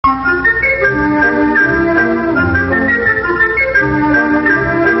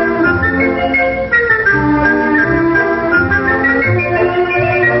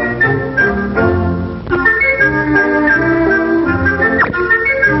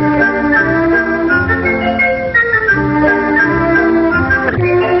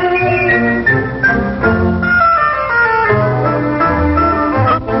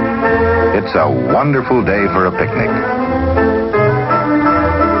beautiful day for a picnic.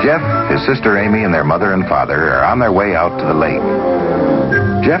 Jeff, his sister Amy, and their mother and father are on their way out to the lake.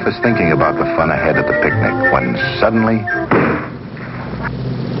 Jeff is thinking about the fun ahead at the picnic when suddenly...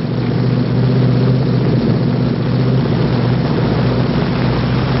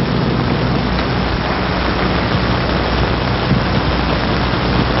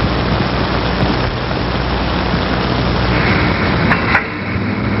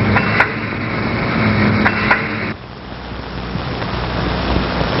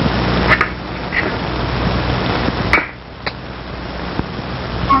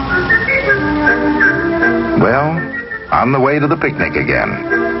 on the way to the picnic again.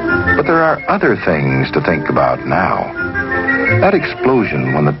 But there are other things to think about now. That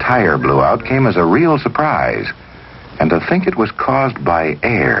explosion when the tire blew out came as a real surprise. And to think it was caused by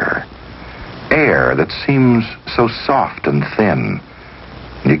air. Air that seems so soft and thin.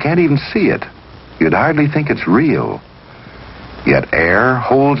 You can't even see it. You'd hardly think it's real. Yet air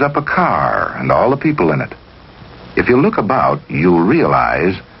holds up a car and all the people in it. If you look about, you'll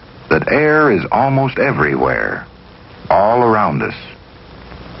realize that air is almost everywhere. All around us.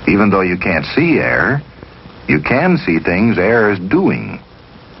 Even though you can't see air, you can see things air is doing.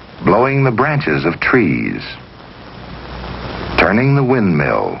 Blowing the branches of trees. Turning the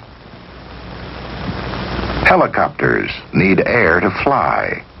windmill. Helicopters need air to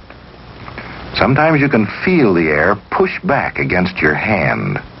fly. Sometimes you can feel the air push back against your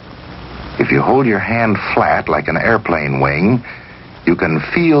hand. If you hold your hand flat like an airplane wing, you can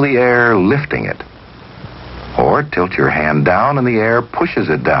feel the air lifting it. Or tilt your hand down and the air pushes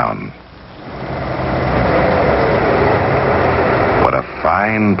it down. What a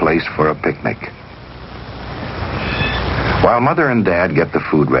fine place for a picnic. While Mother and Dad get the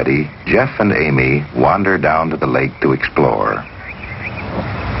food ready, Jeff and Amy wander down to the lake to explore.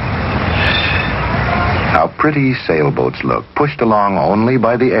 How pretty sailboats look, pushed along only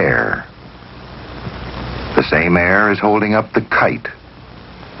by the air. The same air is holding up the kite.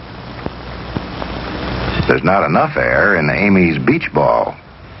 There's not enough air in Amy's beach ball.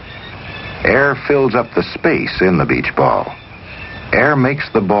 Air fills up the space in the beach ball. Air makes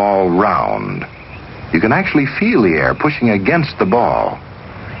the ball round. You can actually feel the air pushing against the ball.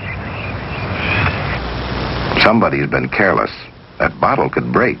 Somebody's been careless. That bottle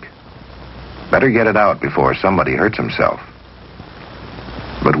could break. Better get it out before somebody hurts himself.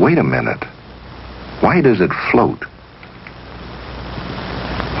 But wait a minute. Why does it float?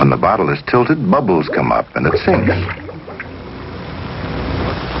 When the bottle is tilted, bubbles come up and it sinks.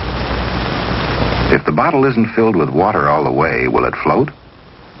 If the bottle isn't filled with water all the way, will it float?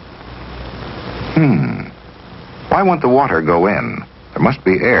 Why won't the water go in? There must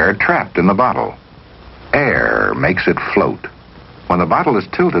be air trapped in the bottle. Air makes it float. When the bottle is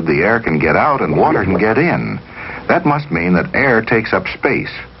tilted, the air can get out and water can get in. That must mean that air takes up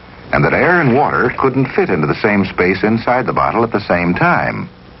space, and that air and water couldn't fit into the same space inside the bottle at the same time.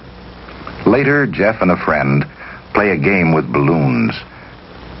 Later, Jeff and a friend play a game with balloons.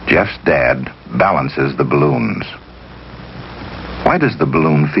 Jeff's dad balances the balloons. Why does the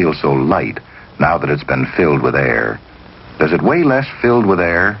balloon feel so light now that it's been filled with air? Does it weigh less filled with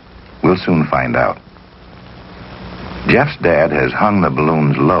air? We'll soon find out. Jeff's dad has hung the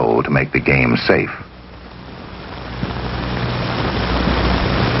balloons low to make the game safe.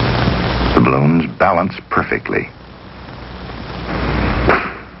 The balloons balance perfectly.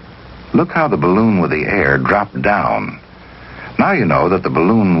 Look how the balloon with the air dropped down. Now you know that the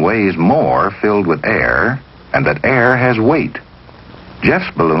balloon weighs more filled with air, and that air has weight.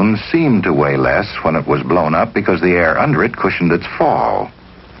 Jeff's balloon seemed to weigh less when it was blown up because the air under it cushioned its fall.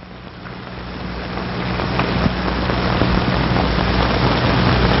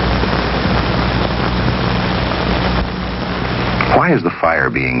 Why is the fire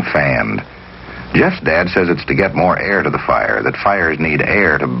being fanned? Jeff's dad says it's to get more air to the fire, that fires need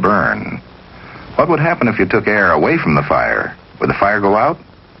air to burn. What would happen if you took air away from the fire? Would the fire go out?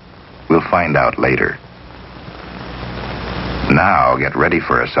 We'll find out later. Now get ready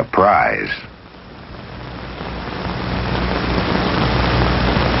for a surprise.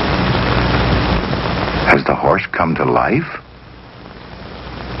 Has the horse come to life?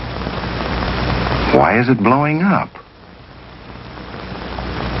 Why is it blowing up?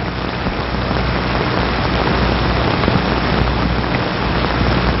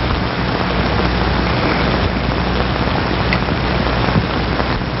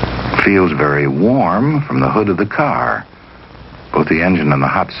 Feels very warm from the hood of the car. Both the engine and the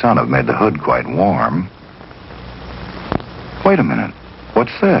hot sun have made the hood quite warm. Wait a minute.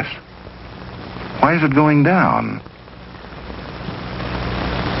 What's this? Why is it going down?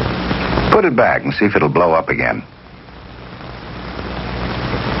 Put it back and see if it'll blow up again.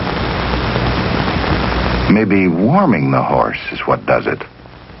 Maybe warming the horse is what does it.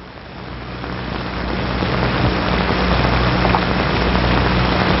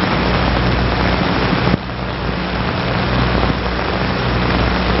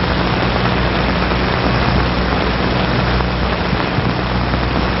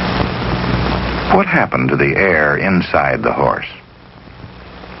 What happened to the air inside the horse?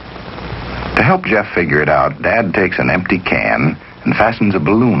 To help Jeff figure it out, Dad takes an empty can and fastens a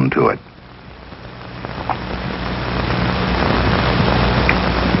balloon to it.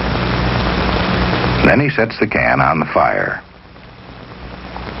 Then he sets the can on the fire.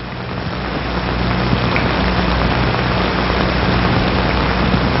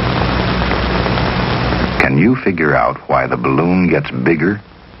 Can you figure out why the balloon gets bigger?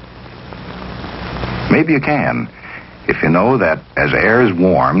 Maybe you can. If you know that as air is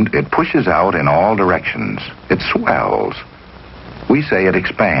warmed, it pushes out in all directions. It swells. We say it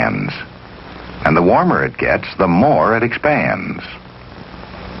expands. And the warmer it gets, the more it expands.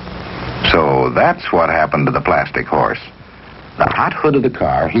 So that's what happened to the plastic horse. The hot hood of the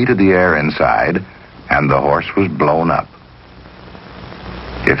car heated the air inside, and the horse was blown up.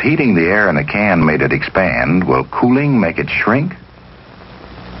 If heating the air in a can made it expand, will cooling make it shrink?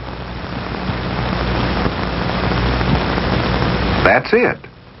 That's it.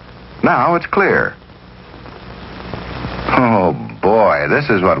 Now it's clear. Oh, boy, this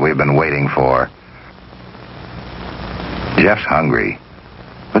is what we've been waiting for. Jeff's hungry,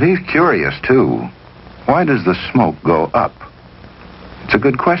 but he's curious, too. Why does the smoke go up? It's a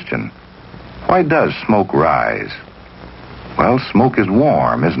good question. Why does smoke rise? Well, smoke is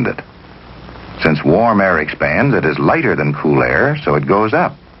warm, isn't it? Since warm air expands, it is lighter than cool air, so it goes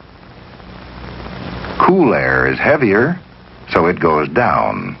up. Cool air is heavier, so it goes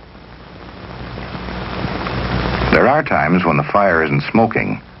down. There are times when the fire isn't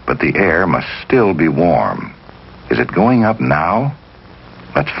smoking, but the air must still be warm. Is it going up now?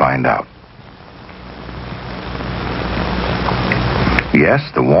 Let's find out. Yes,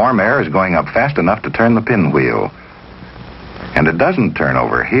 the warm air is going up fast enough to turn the pinwheel. And it doesn't turn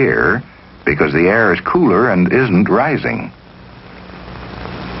over here because the air is cooler and isn't rising.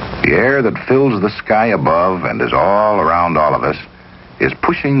 The air that fills the sky above and is all around all of us is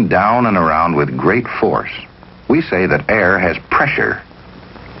pushing down and around with great force. We say that air has pressure.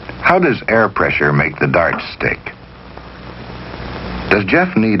 How does air pressure make the darts stick? Does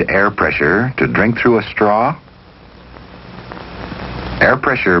Jeff need air pressure to drink through a straw? Air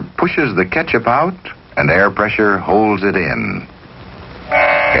pressure pushes the ketchup out, and air pressure holds it in.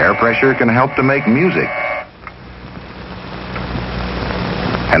 Air pressure can help to make music.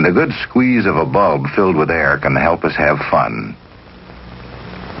 And the good squeeze of a bulb filled with air can help us have fun.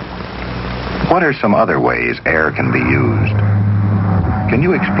 What are some other ways air can be used? Can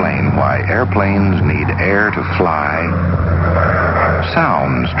you explain why airplanes need air to fly?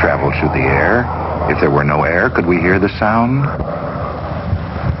 Sounds travel through the air. If there were no air, could we hear the sound?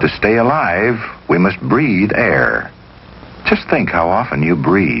 To stay alive, we must breathe air. Just think how often you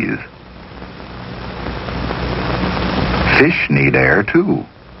breathe. Fish need air, too.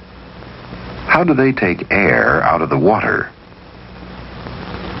 How do they take air out of the water?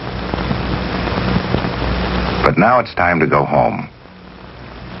 But now it's time to go home.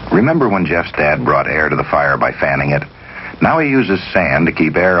 Remember when Jeff's dad brought air to the fire by fanning it? Now he uses sand to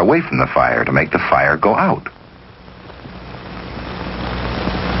keep air away from the fire to make the fire go out.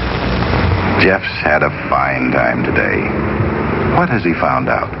 Jeff's had a fine time today. What has he found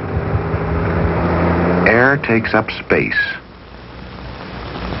out? Air takes up space.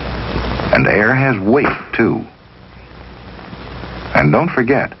 And air has weight, too. And don't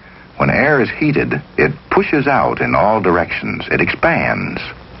forget, when air is heated, it pushes out in all directions. It expands.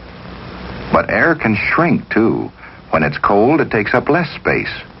 But air can shrink, too. When it's cold, it takes up less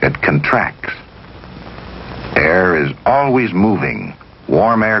space. It contracts. Air is always moving.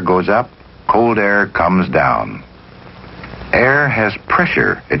 Warm air goes up, cold air comes down. Air has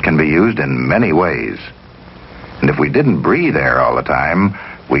pressure. It can be used in many ways. And if we didn't breathe air all the time,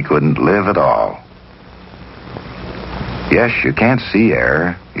 we couldn't live at all. Yes, you can't see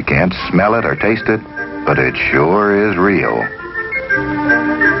air, you can't smell it or taste it, but it sure is real.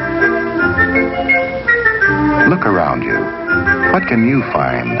 Look around you. What can you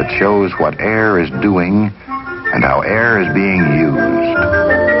find that shows what air is doing and how air is being